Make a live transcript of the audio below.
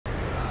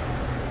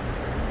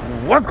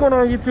What's going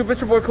on YouTube?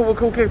 It's your boy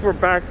Cool Kicks. We're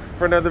back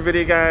for another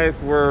video, guys.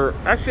 We're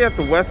actually at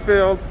the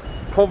Westfield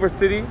Culver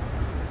City,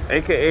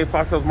 aka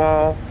Foxfield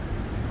Mall.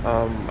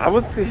 I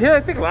was here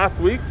I think last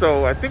week,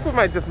 so I think we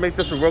might just make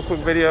this a real quick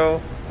video,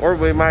 or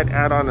we might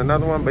add on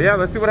another one. But yeah,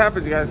 let's see what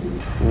happens, you guys.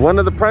 One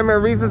of the primary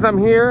reasons I'm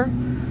here,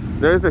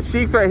 there's a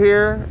Sheiks right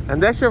here,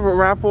 and they actually have a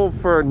raffle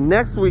for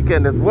next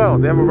weekend as well.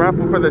 They have a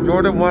raffle for the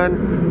Jordan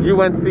 1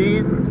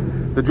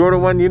 UNCs, the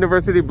Jordan 1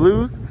 University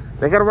Blues.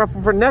 They got a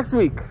raffle for next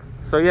week.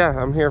 So yeah,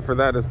 I'm here for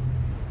that.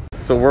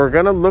 So we're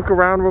gonna look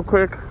around real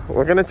quick.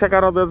 We're gonna check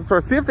out all the other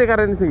stores, see if they got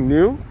anything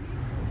new.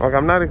 Like,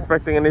 I'm not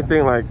expecting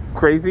anything like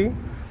crazy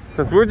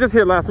since we were just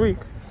here last week.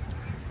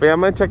 But yeah,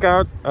 I'm gonna check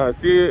out,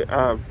 see,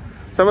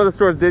 some of the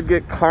stores did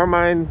get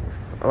comin,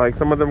 like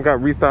some of them got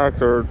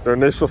restocks or their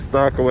initial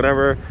stock or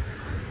whatever.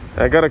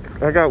 I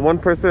got one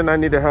person I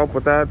need to help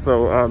with that.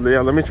 So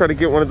yeah, let me try to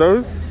get one of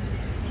those.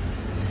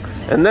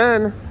 And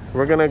then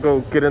we're gonna go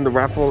get in the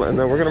raffle and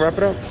then we're gonna wrap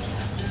it up.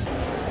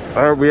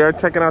 All right, we are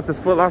checking out this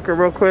Foot Locker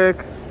real quick.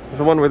 This is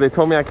the one where they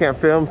told me I can't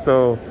film,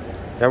 so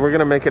yeah, we're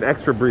gonna make it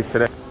extra brief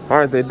today. All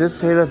right, they did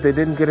say that they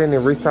didn't get any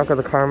restock of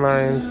the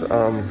carmines.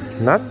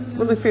 Not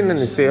really seeing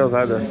any sales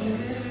either.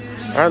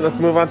 All right,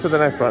 let's move on to the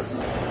next spot.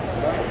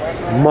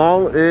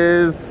 Mall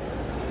is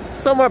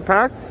somewhat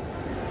packed.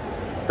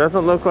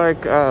 Doesn't look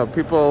like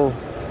people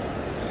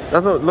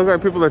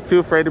are too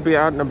afraid to be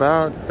out and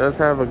about. Does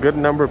have a good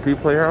number of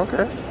people here.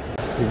 Okay,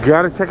 you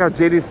gotta check out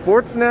JD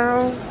Sports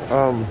now.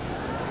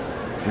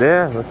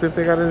 Yeah, let's see if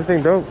they got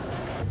anything dope.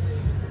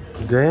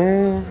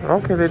 Dang,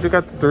 okay, they do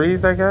got the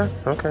threes, I guess.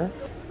 Okay,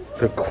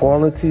 the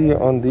quality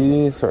on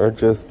these are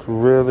just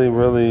really,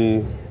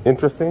 really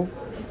interesting.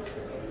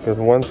 Because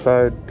one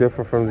side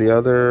different from the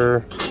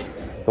other.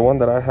 The one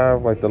that I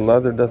have, like the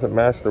leather doesn't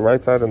match the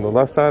right side and the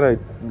left side. I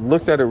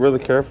looked at it really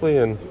carefully,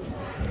 and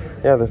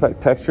yeah, there's like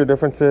texture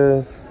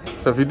differences.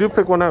 So if you do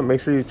pick one up, make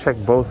sure you check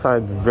both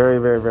sides very,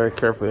 very, very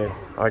carefully.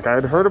 Like, I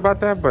had heard about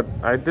that, but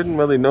I didn't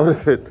really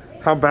notice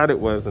how bad it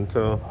was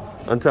until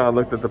I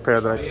looked at the pair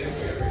that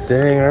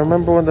Dang, I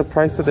remember when the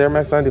price of the Air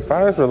Max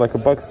 95s were like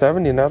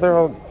 $170. Now they're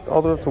all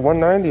the way up to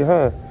 $190,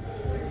 huh?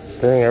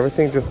 Dang,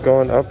 everything's just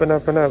going up and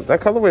up and up.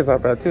 That colorway's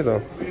not bad too,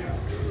 though.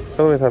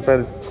 Colorway's not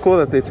bad. It's cool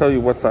that they tell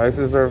you what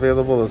sizes are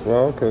available as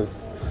well, because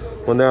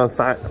when they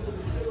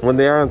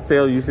are on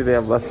sale, usually they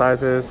have less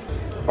sizes.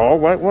 All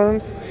white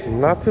ones,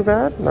 not too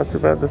bad, not too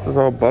bad. This is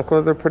all buck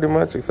leather pretty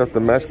much, except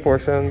the mesh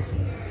portions.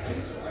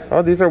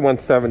 Oh, these are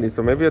 170,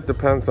 so maybe it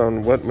depends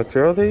on what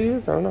material they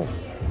use. I don't know.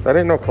 That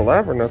ain't no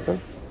collab or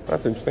nothing.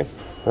 That's interesting.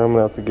 I'm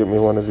gonna have to get me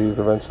one of these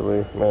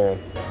eventually. Man,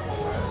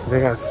 they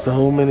got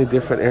so many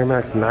different Air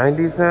Max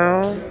 90s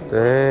now.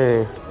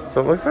 Dang.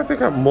 So it looks like they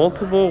got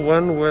multiple,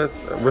 one with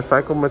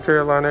recycled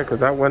material on it,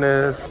 because that one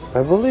is,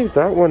 I believe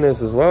that one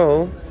is as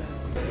well.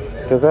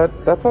 Because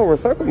that's all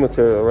recycled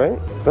material, right?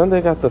 Then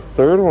they got the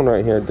third one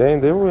right here.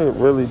 Dang, they were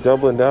really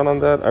doubling down on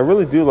that. I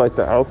really do like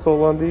the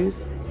outsole on these,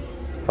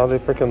 how they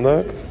freaking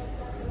look.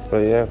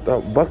 But yeah,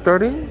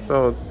 $130.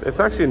 So it's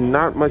actually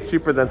not much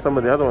cheaper than some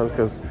of the other ones,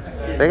 because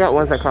they got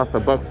ones that cost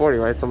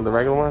 $140, right? Some of the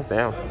regular ones.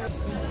 Damn.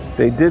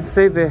 They did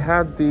say they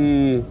had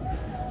the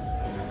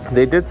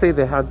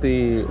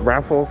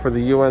raffle for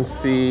the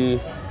UNC.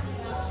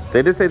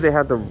 They did say they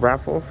had the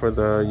raffle for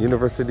the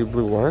University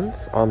Blue ones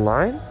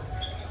online,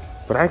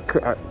 but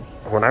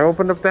when I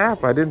opened up the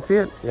app, I didn't see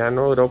it. Yeah, I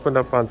know it opened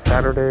up on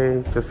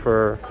Saturday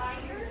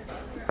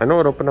I know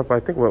it opened up, I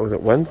think, what was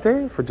it,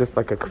 Wednesday, for just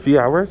like a few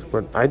hours,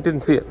 but I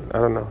didn't see it. I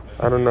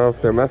don't know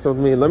if they're messing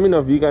with me. Let me know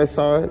if you guys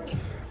saw it.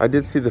 I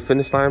did see the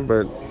finish line,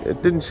 but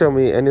it didn't show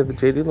me any of the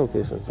JD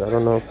locations. I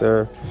don't know if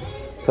they're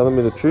telling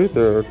me the truth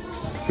or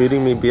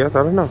feeding me BS.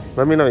 I don't know.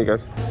 Let me know, you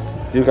guys.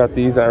 You got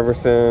these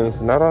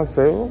Iversons, not on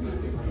sale,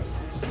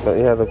 but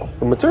yeah,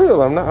 the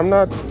material, I'm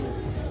not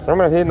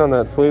hating on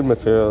that suede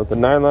material. The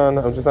nylon,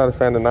 I'm just not a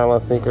fan of nylon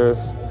sneakers.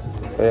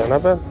 But yeah,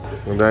 not bad.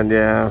 And then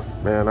yeah,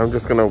 man, I'm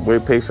just gonna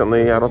wait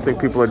patiently. I don't think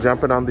people are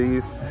jumping on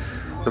these.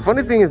 The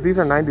funny thing is, these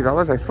are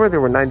 $90. I swear they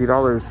were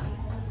 $90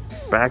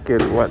 back in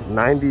what,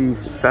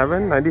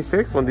 97,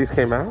 96 when these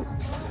came out.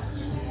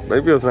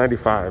 Maybe it was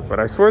 95,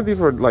 but I swear these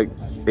were like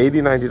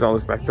 $80,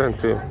 $90 back then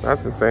too.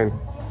 That's insane.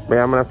 But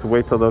yeah, I'm gonna have to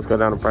wait till those go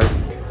down in price.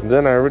 And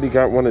then I already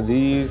got one of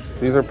these.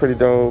 These are pretty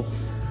dope.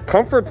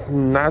 Comfort's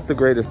not the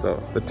greatest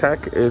though. The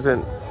tech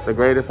isn't the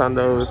greatest on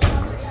those.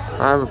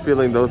 I have a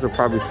feeling those are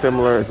probably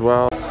similar as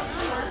well.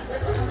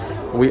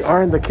 We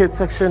are in the kids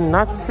section,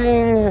 not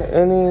seeing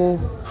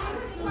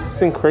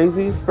anything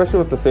crazy, especially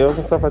with the sales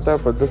and stuff like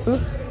that, but this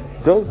is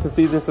dope to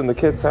see this in the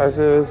kids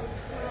sizes.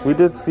 We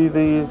did see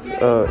these,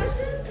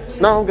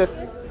 no, I'm good.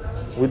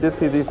 We did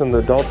see these in the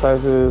adult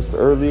sizes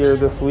earlier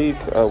this week,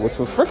 which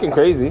was freaking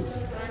crazy.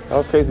 That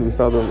was crazy. We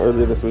saw them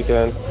earlier this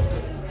weekend.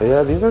 But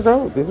yeah, these are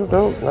dope. These are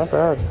dope. Not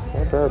bad.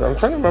 Not bad. I'm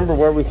trying to remember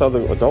where we saw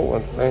the adult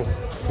ones. Dang.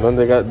 And then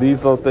they got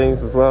these little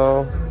things as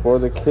well for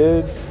the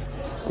kids.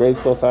 Grade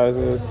school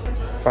sizes.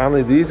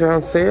 Finally, these are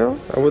on sale.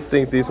 I would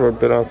think these were a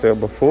bit on sale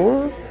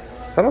before.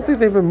 I don't think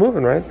they've been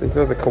moving, right? These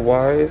are the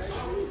Kawais.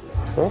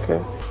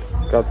 Okay.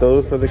 Got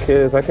those for the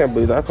kids. I can't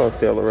believe that's on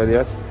sale already.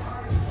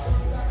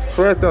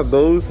 So I thought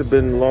those have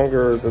been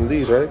longer than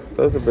these, right?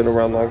 Those have been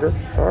around longer.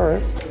 All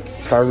right.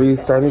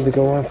 Kyrie's starting to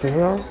go on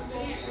sale.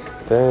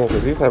 Dang,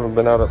 because these haven't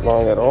been out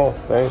long at all.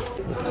 Dang.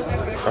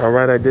 All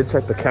right, I did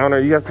check the counter.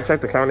 You have to check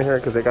the counter here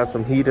because they got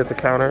some heat at the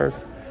counters.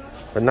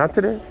 But not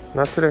today,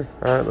 not today.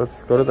 All right,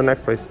 let's go to the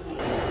next place.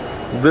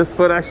 This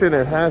foot action,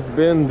 it has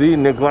been the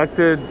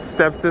neglected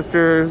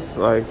stepsisters.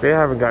 Like, they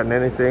haven't gotten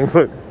anything,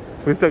 but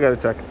we still got to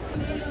check.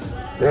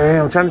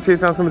 Damn, I'm trying to chase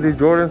down some of these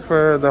Jordans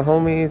for the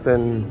homies,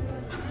 and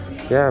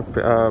yeah,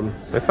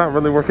 it's not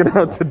really working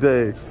out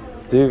today.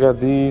 Dude, got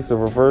these, the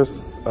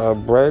reverse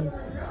bread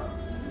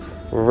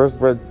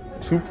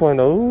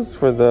 2.0s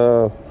for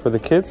the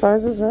kid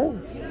sizes, right?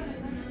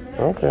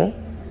 Okay,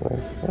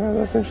 yeah,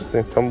 that's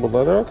interesting. Tumbled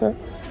leather, okay.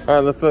 All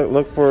right, let's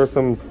look for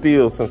some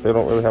steals since they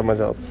don't really have much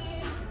else.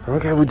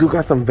 Okay, we do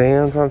got some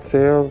Vans on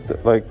sale.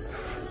 Like,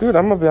 dude,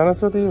 I'm gonna be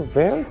honest with you,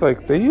 Vans,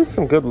 like, they use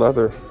some good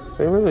leather.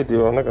 They really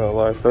do, I'm not gonna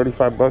lie.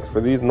 35 bucks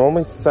for these,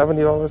 normally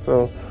 $70,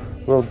 so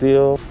little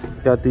deal.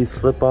 Got these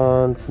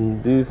slip-ons,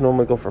 and these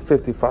normally go for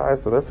 55,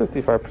 so they're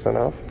 55%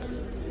 off.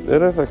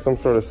 It is like some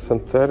sort of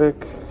synthetic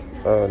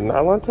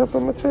nylon type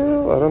of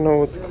material. I don't know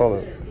what to call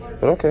it,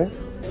 but okay.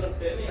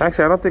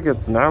 Actually, I don't think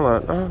it's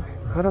nylon.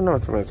 I don't know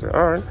what to mention.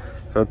 All right,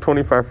 so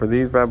 25 for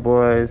these bad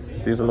boys.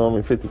 These are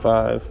normally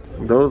 55.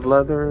 Those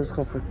leathers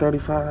go for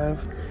 35.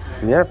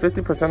 Yeah,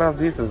 50% off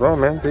these as well,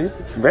 man. These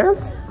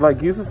Vans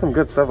like uses some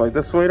good stuff. Like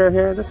this suede right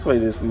here, this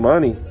suede is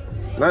money.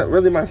 Not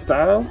really my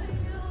style,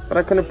 but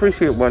I can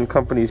appreciate when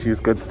companies use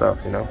good stuff,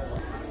 you know.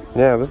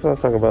 Yeah, this is what I'm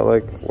talking about.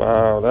 Like,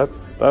 wow,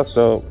 that's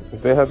dope.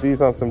 If they had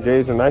these on some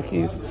J's or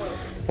Nikes,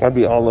 I'd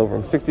be all over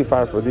them.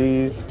 65 for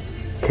these.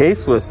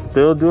 K-Swiss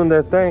still doing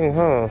their thing,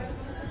 huh?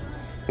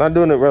 Not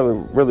doing it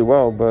really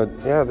well, but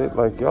yeah, they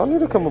like, y'all need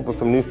to come up with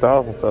some new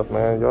styles and stuff,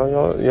 man.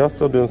 Y'all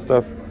still doing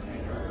stuff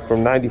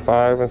from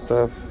 95 and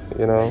stuff,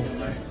 you know.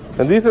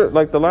 And these are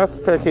like the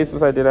last pair of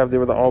K-Swiss I did have, they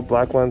were the all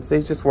black ones.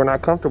 They just were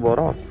not comfortable at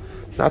all.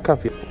 Not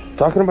comfy.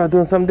 Talking about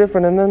doing something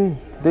different, and then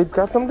they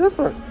got something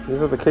different.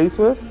 These are the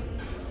K-Swiss.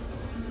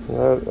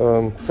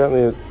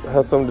 Apparently it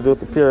has something to do with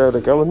the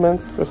periodic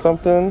elements or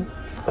something.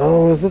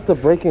 Oh, is this the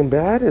Breaking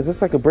Bad? Is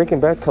this like a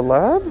Breaking Bad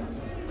collab?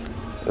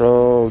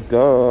 Oh,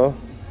 duh.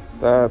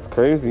 That's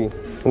crazy.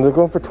 And they're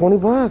going for 20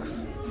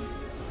 bucks.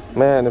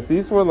 Man, if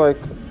these were like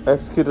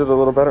executed a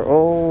little better.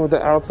 Oh,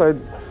 the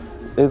outside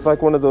is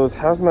like one of those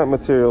hazmat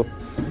material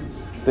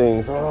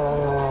things.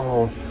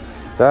 Oh,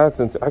 that's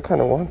insane. I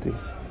kind of want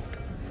these.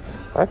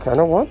 I kind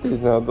of want these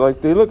now.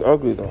 Like, they look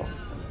ugly though.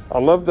 I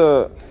love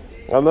the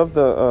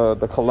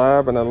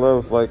collab, and I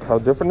love like how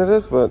different it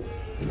is, but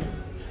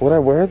would I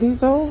wear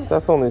these though?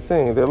 That's the only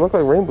thing. They look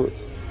like rain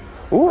boots.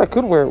 Ooh, I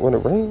could wear it when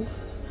it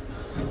rains.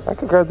 I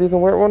could grab these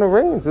and wear it when it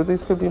rains.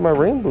 These could be my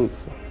rain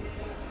boots.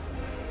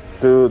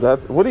 Dude,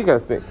 what do you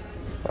guys think?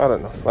 I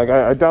don't know. Like,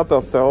 I doubt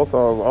they'll sell,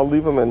 so I'll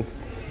leave them in.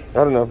 I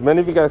don't know. If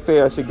many of you guys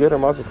say I should get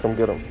them, I'll just come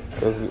get them.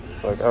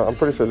 Like, I'm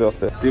pretty sure they'll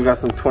sell. Dude, got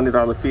some $20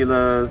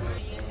 Filas.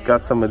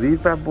 Got some of these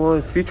bad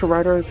boys. Feature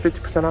Riders,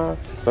 50% off.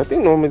 So I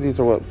think normally these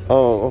are what?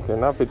 Oh, okay,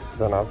 not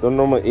 50% off. They're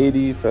normally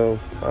 80, so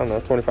I don't know,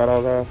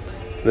 $25 off.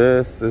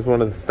 This is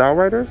one of the Style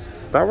Riders.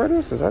 Style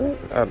Riders, is that it?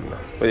 I don't know.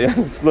 But yeah,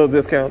 it's a little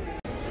discount.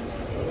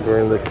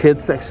 We're in the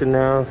kids section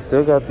now.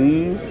 Still got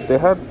these. They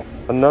had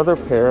another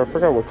pair. I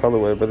forgot what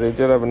colorway, but they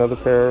did have another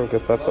pair. I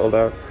guess that's sold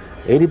out.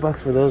 80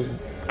 bucks for those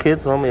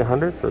kids, normally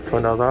 100, so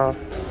 $20 off.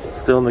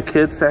 Still in the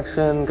kids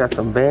section. Got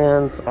some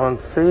Vans on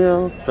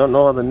sale. Don't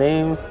know all the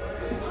names.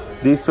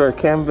 These two are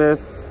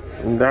canvas,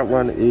 and that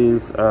one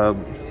is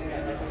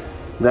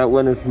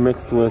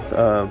mixed with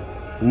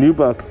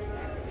nubuck.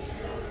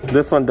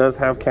 This one does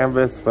have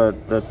canvas,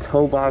 but the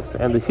toe box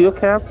and the heel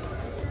cap,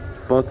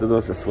 both of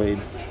those are suede.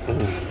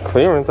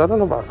 Clearance? I don't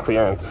know about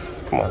clearance.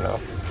 Come on now.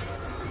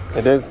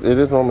 It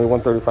is normally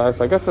 $135,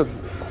 so I guess a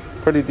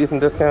pretty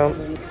decent discount.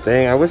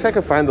 Dang, I wish I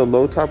could find the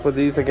low top of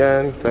these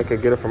again, so I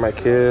could get it for my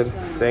kid.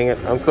 Dang it,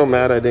 I'm so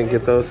mad I didn't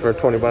get those for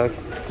 20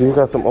 bucks. Do you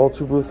got some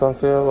Ultra Boost on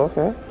sale?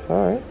 Okay,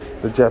 all right.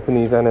 The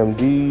Japanese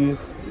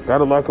NMDs.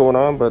 Got a lot going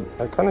on, but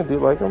I kind of do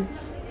like them.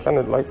 Kind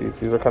of like these.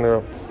 These are kind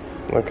of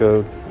like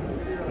the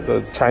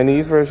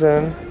Chinese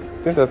version.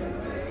 I think that's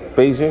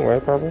Beijing,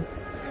 right, probably?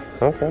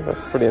 Okay,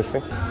 that's pretty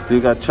interesting.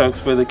 You got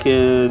Chucks for the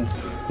kids,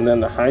 and then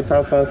the high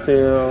tops on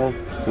sale.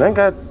 And then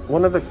got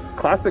one of the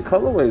classic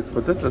colorways,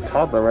 but this is a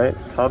toddler, right?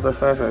 Toddler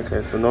size.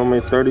 Okay, so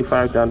normally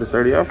 35 down to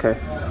 30. Okay,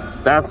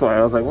 that's why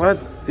I was like, what?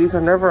 These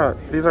are never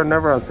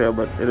on sale,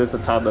 but it is a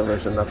toddler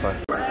version. That's why.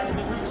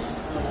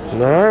 All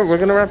right, we're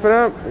gonna wrap it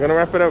up.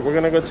 We're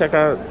gonna go check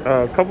out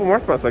a couple more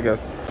spots, I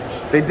guess.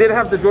 They did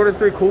have the Jordan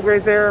 3 Cool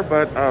Grays there,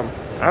 but I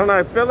don't know.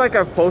 I feel like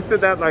I've posted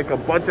that like a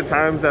bunch of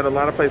times that a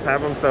lot of places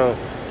have them, so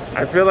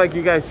I feel like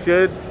you guys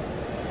should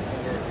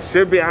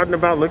be out and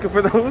about looking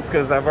for those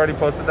because I've already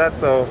posted that.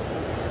 So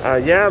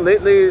yeah,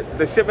 lately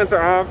the shipments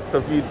are off, so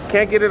if you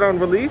can't get it on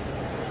release,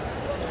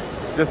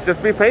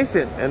 just be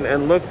patient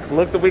and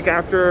look the week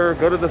after.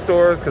 Go to the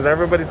stores because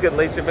everybody's getting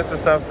late shipments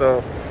and stuff.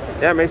 So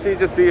yeah, make sure you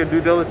just do your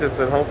due diligence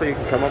and hopefully you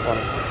can come up on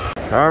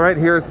it. All right,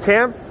 here's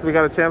Champs. We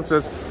got a Champs.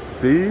 Let's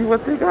see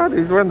what they got.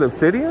 He's wearing the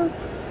Obsidians.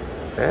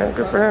 Damn,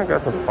 good for him.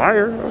 Got some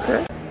fire.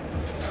 Okay.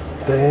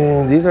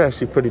 Dang, these are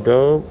actually pretty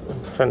dope.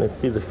 I'm trying to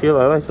see the feel.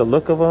 I like the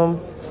look of them.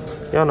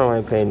 Y'all know I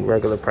ain't paying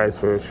regular price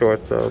for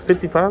shorts, so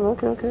 55.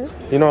 Okay, okay.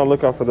 You know, I'll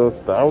look out for those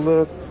the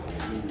outlets.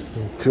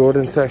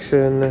 Jordan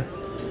section.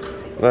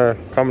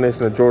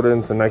 Combination of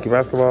Jordans and Nike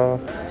basketball.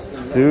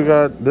 Dude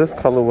got this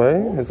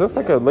colorway. Is this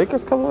like a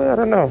Lakers colorway? I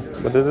don't know.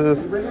 But it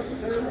is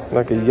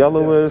like a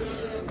yellowish,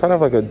 kind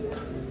of like a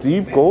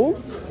deep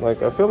gold.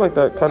 Like, I feel like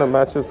that kind of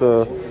matches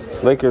the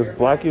Lakers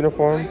black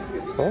uniforms.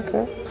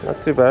 Okay,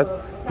 not too bad.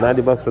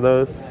 90 bucks for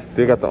those.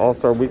 They got the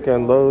All-Star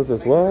Weekend lows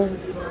as well.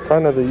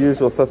 Kind of the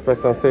usual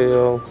suspects on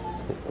sale.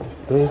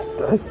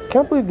 I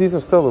can't believe these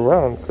are still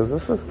around because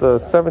this is the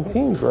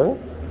 17s, right?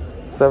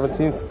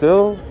 17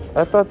 still.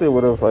 I thought they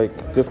would have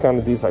like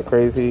discounted these like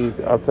crazy.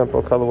 The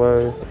up-tempo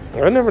colorway.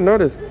 I never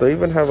noticed they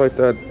even have like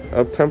that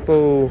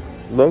up-tempo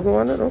logo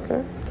on it.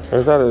 Okay. Or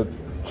is that a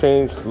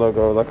changed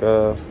logo, like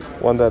a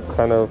one that's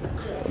kind of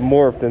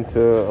morphed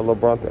into a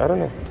LeBron? I don't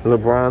know.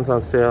 LeBron's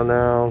on sale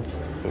now.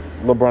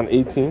 LeBron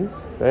 18s.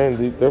 Dang,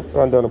 they've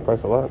gone down in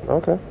price a lot.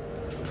 Okay.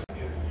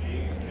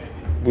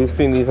 We've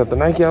seen these at the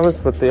Nike outlets,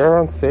 but they are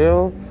on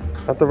sale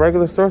at the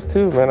regular stores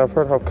too, man. I've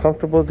heard how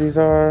comfortable these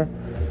are.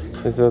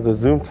 These are the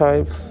Zoom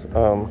types.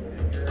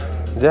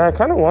 Yeah, I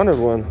kind of wanted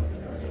one.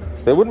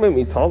 They would make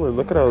me taller.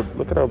 Look at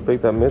how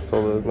big that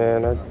midsole is,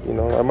 man.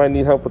 I might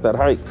need help with that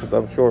height since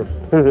I'm short.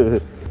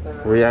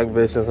 React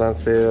Vision's on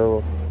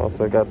sale.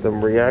 Also got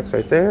them Reacts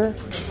right there.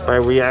 By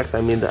Reacts,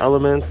 I mean the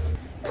Elements.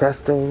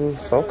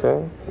 Prestos.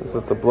 Okay. This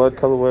is the blood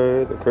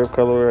colorway, the crib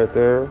colorway right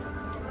there.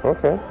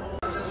 Okay.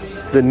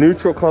 The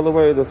neutral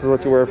colorway. This is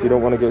what you wear if you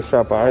don't want to get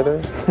shot by either.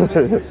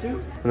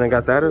 And then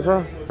got that as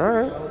well. All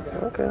right.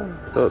 Okay.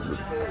 So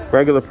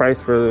regular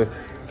price for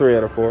 3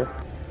 out of 4.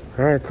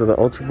 All right, so the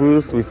Ultra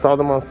Boost, we saw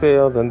them on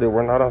sale, then they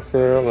were not on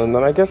sale, and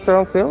then I guess they're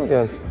on sale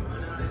again.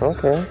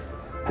 Okay.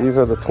 These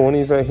are the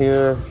 20s right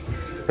here.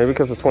 Maybe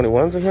because the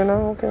 21s are here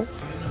now. Okay.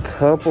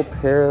 Couple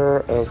pair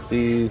of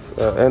these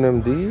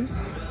NMDs.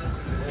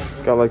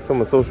 Got like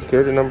someone's social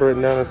security number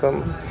written down or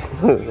something.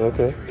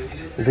 Okay.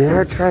 They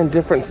are trying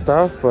different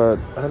stuff, but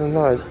I don't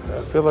know. I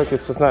feel like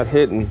it's just not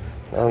hitting.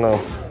 I don't know.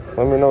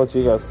 Let me know what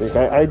you guys think.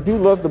 I do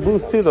love the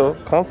Boost too, though.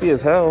 Comfy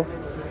as hell.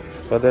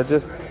 But they're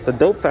just, the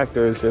dope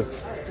factor is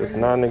just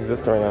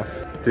non-existent right now.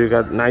 Dude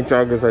got night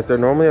joggers right there.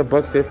 Normally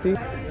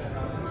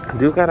 $150.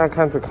 Dude got all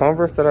kinds of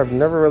Converse that I've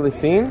never really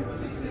seen.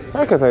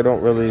 Not because I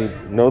don't really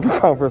know the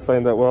Converse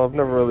line that well. I've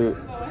never really...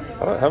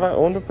 Have I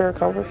owned a pair of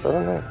Converse? I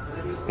don't know.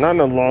 Not in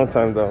a long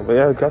time, though. But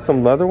yeah, got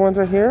some leather ones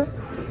right here.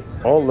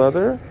 All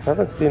leather.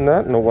 Haven't seen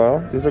that in a while.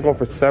 These are going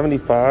for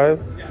 $75.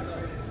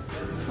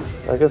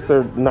 I guess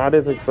they're not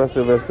as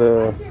expensive as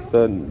the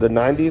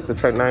 90s, the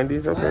Trek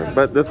 90s, okay.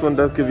 But this one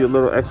does give you a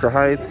little extra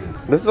height.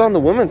 This is on the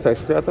women's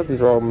section too. I thought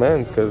these were all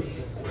men's because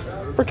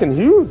freaking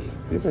huge.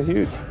 These are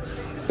huge.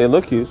 They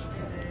look huge.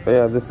 But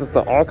yeah, this is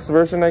the Aux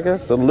version, I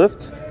guess. The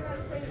Lift.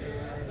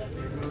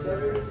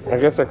 I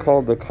guess they're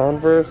called the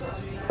Converse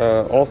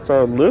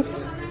All-Star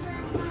Lift.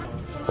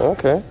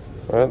 Okay.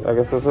 All right. I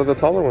guess those are the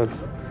taller ones.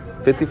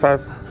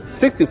 55,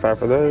 65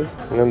 for those.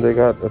 And then they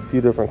got a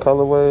few different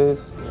colorways.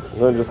 And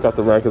then just got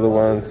the regular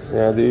ones.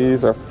 Yeah,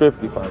 these are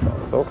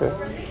 $55. Okay.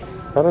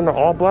 I don't know.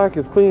 All black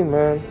is clean,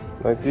 man.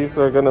 Like, these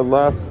are going to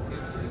last.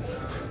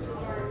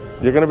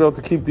 You're going to be able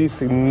to keep these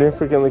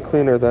significantly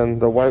cleaner than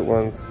the white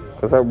ones.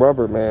 Because that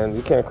rubber, man,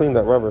 you can't clean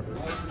that rubber.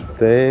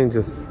 Dang,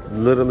 just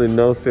literally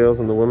no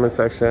sales in the women's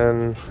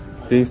section.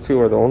 These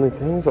two are the only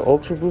things. The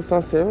Ultra Boost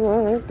on sale.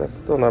 All right, that's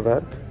still not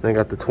bad. Then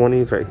got the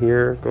 20s right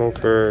here going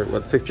for,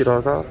 what,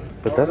 $60 off?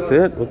 But that's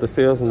it with the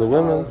sales in the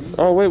women's.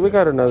 Oh, wait, we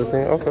got another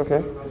thing.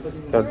 Okay.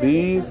 Got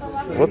these.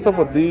 What's up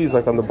with these?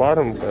 Like on the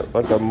bottom,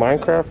 like a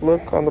Minecraft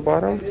look on the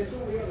bottom.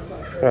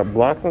 Got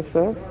blocks and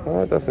stuff. All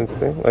right, that's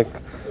interesting. Like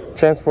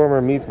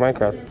Transformer meets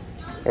Minecraft.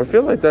 I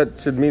feel like that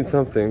should mean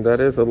something.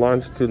 That is a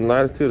longitude and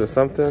latitude or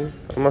something.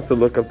 I'm gonna have to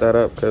look that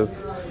up because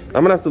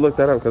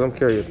I'm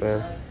curious,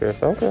 man.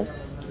 Curious. Okay.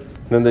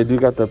 Then they do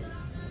got the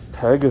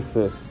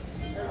Pegasus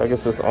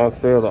on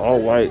sale. The all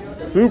white,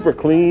 super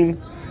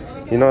clean.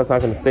 You know it's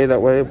not gonna stay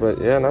that way,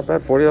 but yeah, not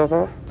bad. $40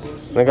 off.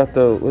 And I got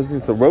the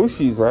the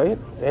Roshis, right?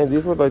 And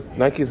these were like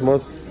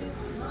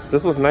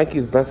this was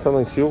Nike's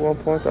best-selling shoe at one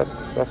point.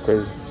 That's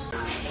crazy.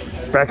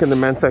 Back in the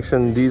men's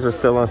section, these are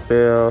still on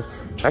sale.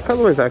 That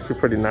colorway is actually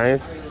pretty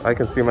nice. I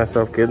can see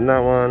myself getting that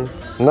one.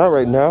 Not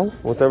right now,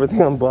 with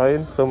everything I'm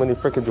buying. So many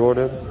freaking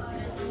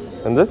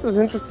Jordans. And this is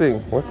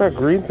interesting. What's that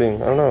green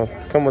thing? I don't know.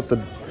 It's come with the,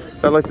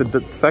 is that like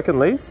the second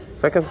lace?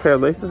 Second pair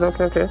of laces?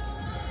 Okay.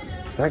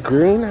 That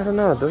green? I don't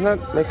know. Doesn't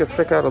that make it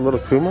stick out a little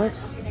too much?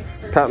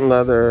 Cotton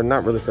leather,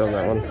 not really feeling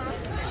that one.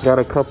 Got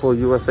a couple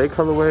USA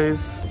colorways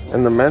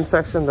in the men's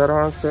section that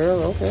are on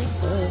sale. Okay.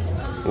 All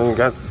right. Then we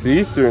got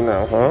see-through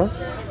now, huh?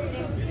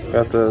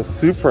 Got the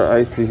super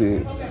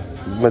icy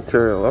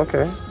material.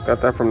 Okay.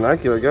 Got that from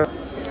Nike, I guess.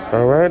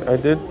 All right. I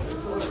did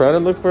try to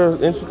look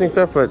for interesting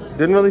stuff, but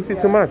didn't really see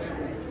too much.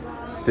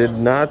 Did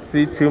not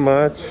see too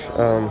much.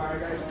 All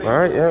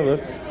right. Yeah,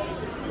 let's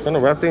gonna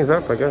wrap things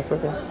up, I guess.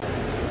 Okay.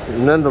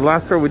 And then the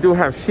last store, we do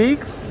have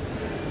Chic's.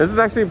 This is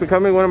actually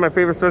becoming one of my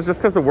favorite stores just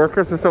because the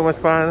workers are so much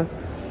fun.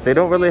 They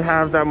don't really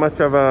have that much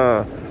of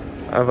a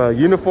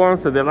uniform,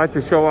 so they like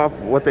to show off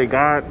what they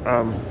got.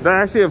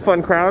 They're actually a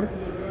fun crowd.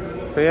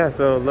 So yeah,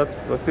 so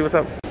let's see what's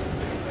up.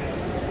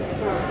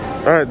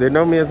 All right, they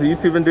know me as a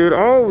YouTubing dude.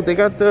 Oh, they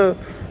got the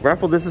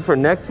raffle. This is for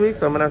next week,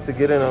 so I'm gonna have to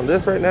get in on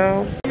this right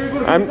now.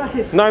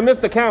 No, I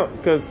missed the count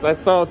because I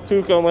saw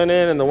two going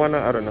in and the one,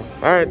 I don't know.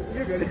 All right,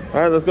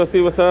 let's go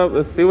see what's up.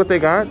 Let's see what they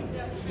got.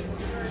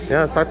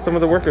 Yeah, let's talk to some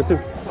of the workers too.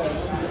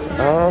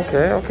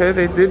 Okay,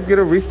 they did get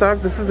a restock.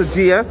 This is a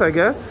GS, I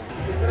guess.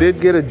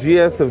 Did get a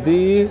GS of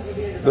these.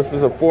 This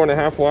is a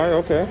 4.5Y,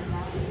 okay.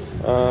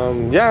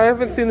 Yeah, I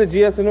haven't seen the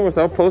GS anywhere,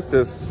 so I'll post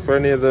this for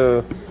any of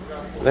the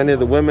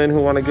women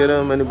who want to get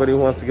them, anybody who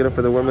wants to get them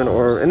for the women,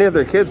 or any of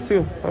their kids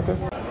too. Okay.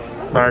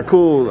 All right,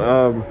 cool.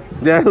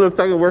 Yeah, let's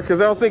talk to workers.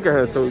 They're all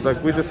sneakerheads, so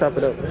like we just chop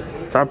it up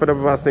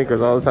about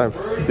sneakers all the time.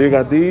 So you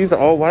got these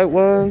all white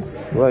ones,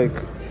 like.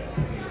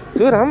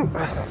 Dude,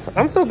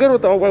 I'm so good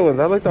with the all white ones.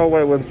 I like the all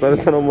white ones better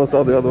than almost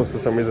all the other ones for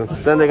some reason.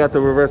 Then they got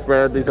the reverse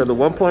red. These are the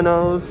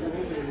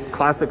 1.0s.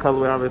 Classic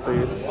colorway,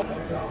 obviously.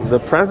 The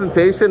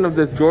presentation of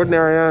this Jordan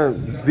area,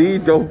 the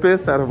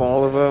dopest out of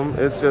all of them.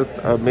 It's just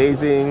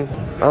amazing.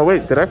 Oh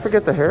wait, did I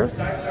forget the hairs?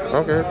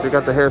 Okay, they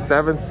got the hair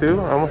 7s too.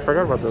 I almost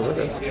forgot about those.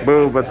 Okay.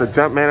 Boom, but the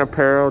Jumpman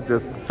apparel,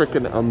 just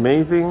freaking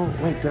amazing.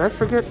 Wait, did I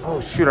forget?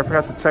 Oh shoot, I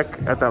forgot to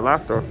check at that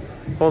last store.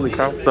 Holy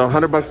cow. So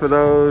 $100 for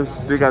those.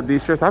 They got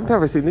these shirts. I've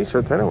never seen these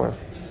shirts anywhere.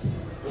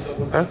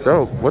 That's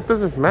dope. What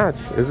does this match?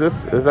 Is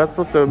that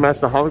supposed to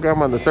match the hologram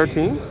on the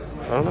 13th?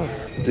 I don't know.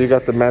 You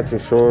got the matching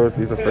shorts.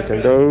 These are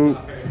freaking dope.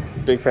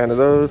 Big fan of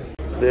those.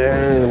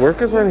 Then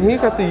workers when he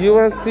got the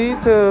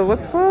UNC to,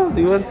 what's it called?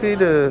 The UNC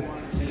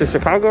to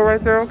Chicago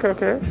right there.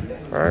 Okay.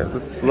 All right,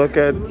 let's look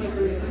at,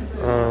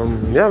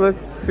 yeah,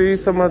 let's see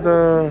some of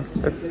the,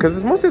 because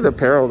it's mostly the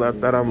apparel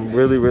that I'm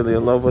really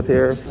in love with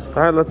here.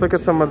 All right, let's look at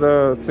some of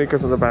the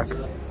sneakers in the back.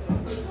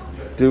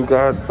 Do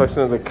got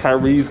selection of the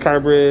Kyrie's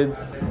hybrids.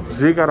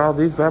 Do got all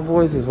these bad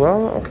boys as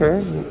well.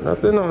 Okay,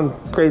 nothing on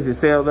crazy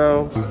sale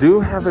though. Do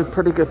have a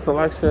pretty good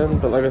selection,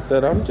 but like I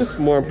said, I'm just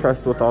more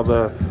impressed with all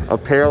the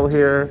apparel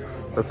here.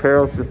 The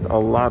apparel's just a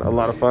lot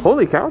of fun.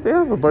 Holy cow, they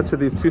have a bunch of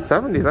these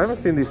 270s. I haven't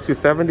seen these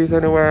 270s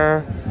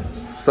anywhere.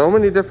 So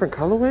many different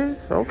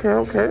colorways.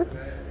 Okay.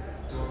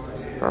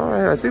 All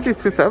right, I think these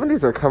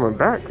 270s are coming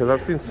back because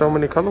I've seen so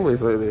many colorways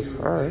lately.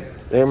 All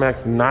right, Air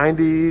Max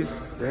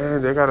 90s.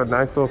 Damn, they got a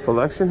nice little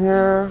selection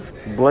here.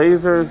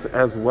 Blazers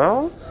as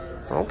well.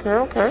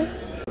 Okay.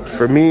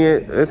 For me,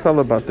 it's all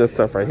about this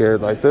stuff right here.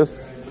 Like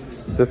this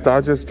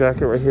Dodgers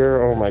jacket right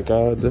here. Oh my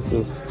God, this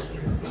is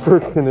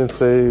freaking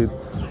insane.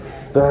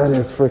 That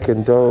is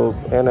freaking dope.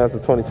 And has a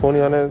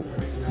 2020 on it.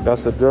 Got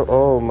the,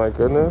 oh my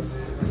goodness.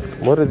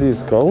 What are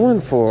these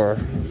going for?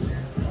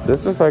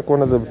 This is like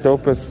one of the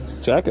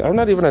dopest jackets. I'm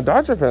not even a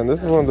Dodger fan.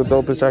 This is one of the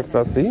dopest jackets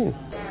I've seen.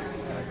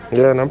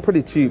 Yeah, and I'm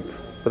pretty cheap,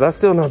 but that's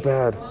still not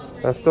bad.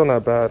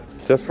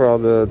 Just for all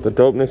the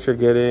dopeness you're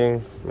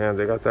getting. Man,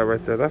 they got that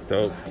right there. That's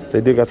dope. They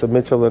do got the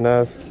Mitchell &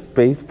 Ness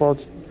baseball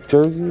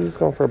jerseys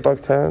going for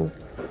 $110.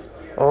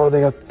 Oh,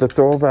 they got the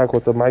throwback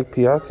with the Mike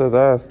Piazza.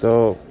 That's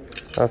dope.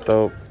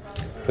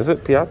 Is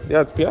it Piazza?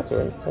 Yeah, it's Piazza,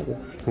 right? Okay.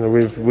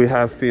 And we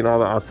have seen all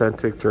the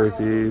authentic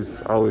jerseys.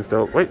 Always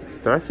dope. Wait,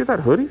 did I see that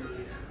hoodie?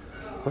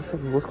 What's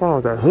going on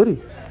with that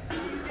hoodie?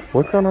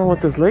 What's going on with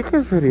this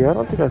Lakers hoodie? I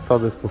don't think I saw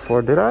this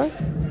before, did I?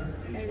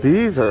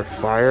 These are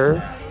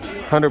fire.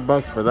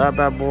 $100 for that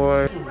bad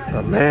boy.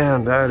 Oh,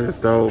 man, that is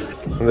dope.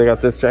 And they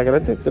got this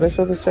jacket. Did I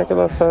show this jacket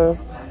last time?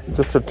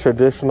 Just a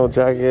traditional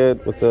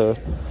jacket with the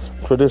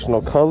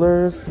traditional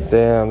colors.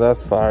 Damn,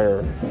 that's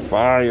fire.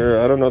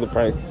 I don't know the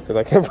price because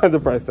I can't find the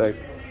price tag.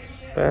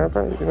 Yeah,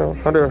 probably, you know,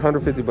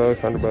 150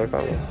 bucks, $100,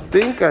 I don't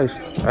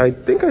know. I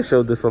think I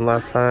showed this one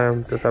last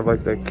time. Just have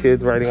like the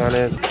kids writing on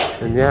it.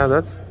 And yeah,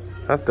 that's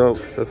dope.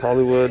 It says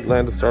Hollywood,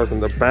 Land of Stars in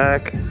the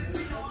back.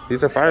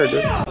 These are fire,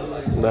 dude.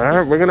 All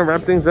right, we're gonna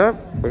wrap things up.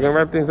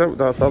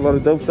 That's a lot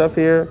of dope stuff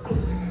here.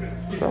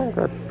 Oh,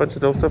 got a bunch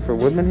of dope stuff for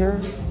women here.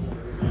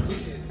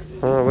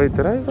 Wait,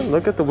 did I even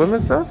look at the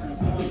women's stuff?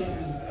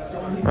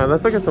 All right,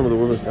 let's look at some of the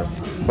women's stuff.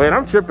 Wait,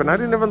 I'm tripping. I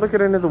didn't even look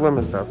at any of the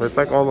women's stuff. It's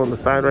like all on the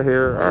side right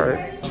here. All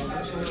right.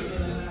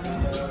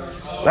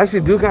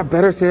 Actually, do got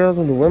better sales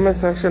in the women's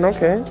section.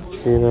 Okay.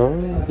 You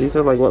know, these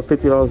are like, what,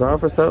 $50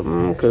 off or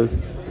something?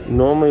 Because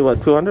normally, what,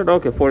 $200?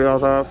 Okay,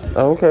 $40 off.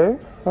 Okay.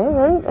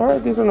 All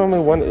right. These are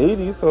normally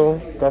 $180, so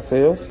got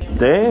sales.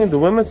 Dang, the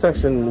women's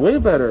section, way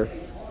better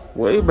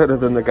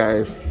than the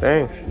guys.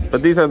 Dang.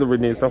 But these are the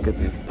renews. Don't get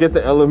these. Get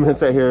the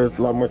Elements right here. It's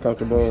a lot more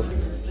comfortable.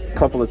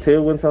 Couple of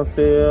Tailwinds on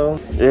sale.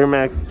 Air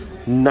Max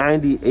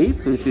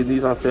 98. So you see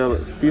these on sale at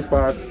a few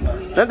spots.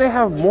 Then they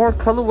have more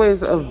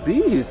colorways of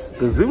these.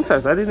 The Zoom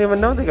types. I didn't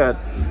even know they got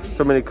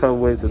so many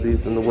colorways of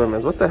these in the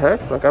women's. What the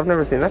heck? Like, I've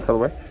never seen that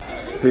colorway.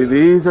 See,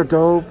 these are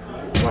dope.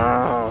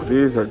 Wow,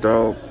 these are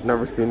dope.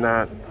 Never seen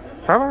that.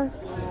 Have I?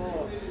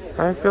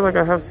 I feel like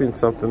I have seen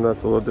something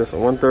that's a little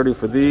different. 130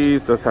 for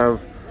these. Just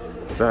have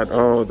that,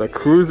 oh, the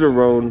Cruiser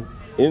Road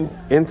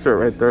insert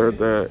right there.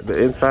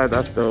 The inside,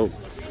 that's dope.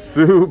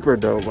 Super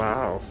dope.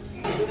 Wow.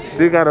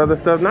 do got other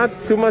stuff, not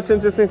too much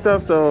interesting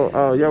stuff. So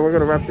yeah, we're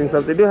gonna wrap things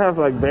up. They do have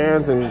like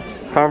Vans and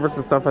Converse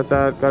and stuff like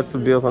that. Got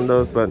some deals on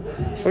those, but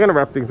we're gonna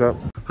wrap things up.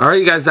 All right,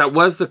 you guys, that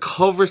was the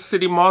Culver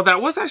City Mall.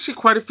 That was actually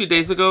quite a few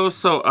days ago.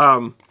 So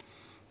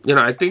you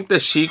know, I think the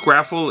Chic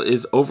raffle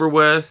is over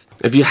with.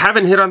 If you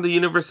haven't hit on the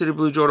University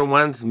Blue Jordan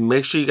 1s,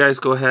 make sure you guys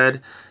go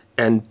ahead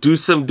and do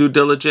some due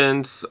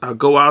diligence.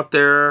 Go out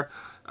there,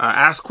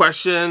 ask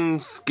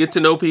questions, get to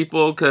know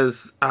people,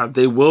 because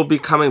they will be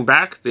coming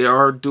back. They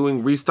are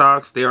doing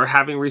restocks. They are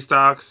having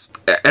restocks.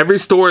 Every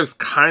store is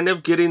kind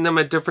of getting them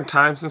at different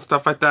times and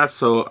stuff like that.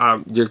 So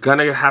you're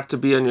gonna have to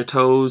be on your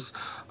toes.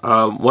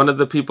 One of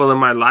the people in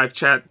my live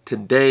chat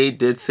today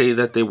did say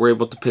that they were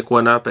able to pick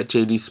one up at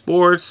JD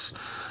Sports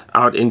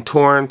out in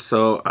Torrance.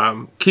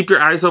 So keep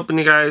your eyes open,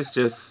 you guys.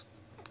 Just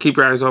keep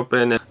your eyes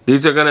open.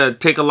 These are gonna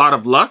take a lot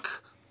of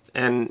luck,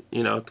 and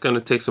you know, it's gonna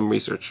take some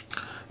research.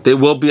 They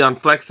will be on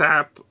Flex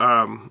app,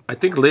 I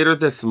think later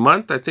this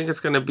month. I think it's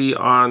going to be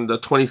on the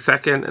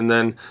 22nd, and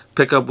then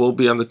pickup will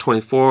be on the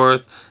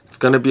 24th. It's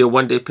going to be a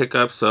one-day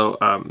pickup, so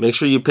make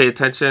sure you pay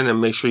attention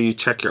and make sure you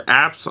check your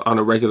apps on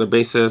a regular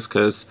basis,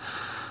 because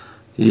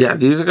yeah,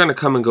 these are going to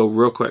come and go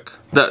real quick.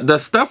 The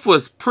stuff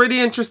was pretty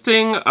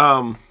interesting.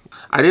 I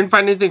didn't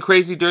find anything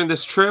crazy during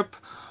this trip,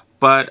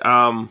 but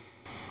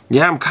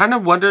yeah, I'm kind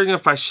of wondering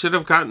if I should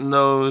have gotten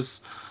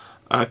those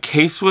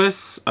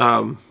K-Swiss.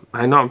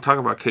 I know I'm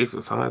talking about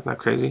K-Swiss, huh? That's not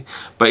crazy.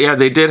 But yeah,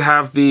 they did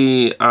have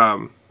the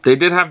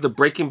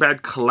Breaking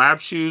Bad collab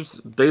shoes.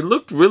 They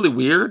looked really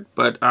weird,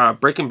 but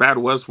Breaking Bad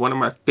was one of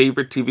my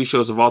favorite TV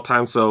shows of all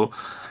time. So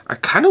I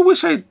kind of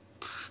wish I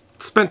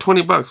spent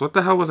 20 bucks. What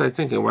the hell was I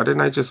thinking? Why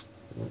didn't I just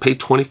pay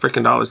 $20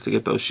 freaking to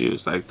get those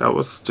shoes? Like, that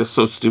was just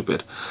so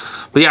stupid.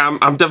 But yeah,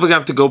 I'm definitely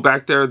gonna have to go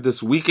back there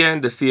this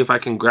weekend to see if I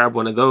can grab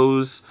one of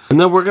those. And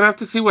then we're gonna have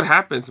to see what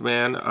happens,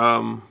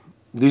 man.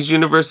 These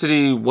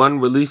University 1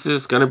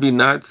 releases gonna be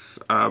nuts.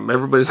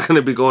 Everybody's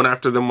gonna be going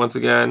after them once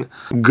again.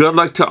 Good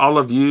luck to all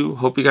of you.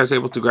 Hope you guys are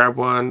able to grab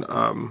one.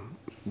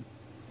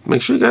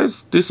 Make sure you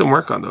guys do some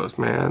work on those,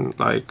 man.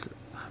 Like,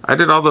 I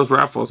did all those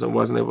raffles and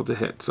wasn't able to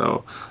hit.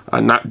 So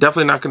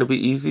definitely not gonna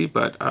be easy,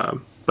 but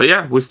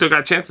yeah, we still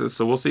got chances.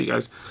 So we'll see you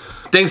guys.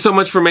 Thanks so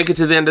much for making it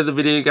to the end of the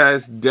video, you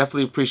guys.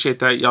 Definitely appreciate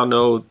that. Y'all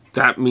know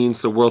that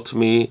means the world to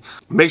me.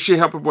 Make sure you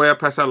help your boy out,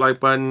 press that like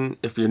button.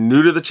 If you're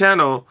new to the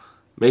channel,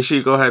 make sure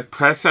you go ahead,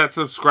 press that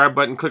subscribe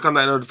button, click on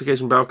that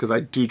notification bell, because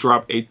I do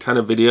drop a ton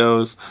of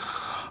videos.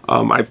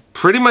 I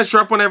pretty much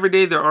drop one every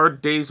day. There are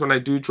days when I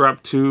do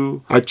drop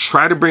 2. I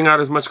try to bring out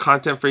as much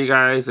content for you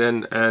guys,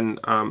 and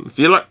if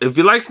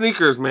you like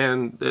sneakers,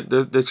 man,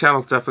 the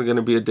channel's definitely going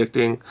to be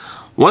addicting.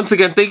 Once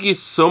again, thank you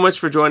so much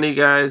for joining, you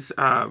guys,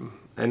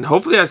 and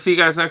hopefully I see you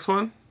guys next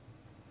one.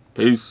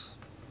 Peace.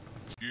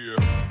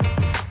 Yeah.